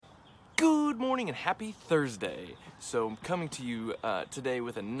morning and happy Thursday. So I'm coming to you today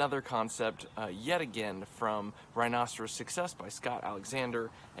with another concept, yet again from Rhinoceros Success by Scott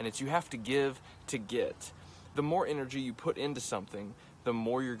Alexander, and it's you have to give to get. The more energy you put into something, the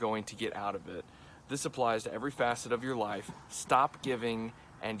more you're going to get out of it. This applies to every facet of your life. Stop giving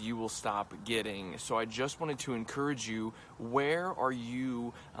and you will stop getting. So I just wanted to encourage you, where are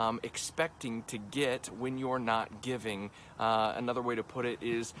you expecting to get when you're not giving? Another way to put it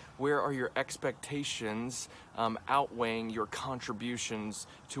is, where are your expectations outweighing your contributions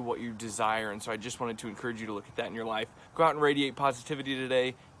to what you desire? And so I just wanted to encourage you to look at that in your life. Go out and radiate positivity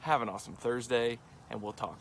today. Have an awesome Thursday, and we'll talk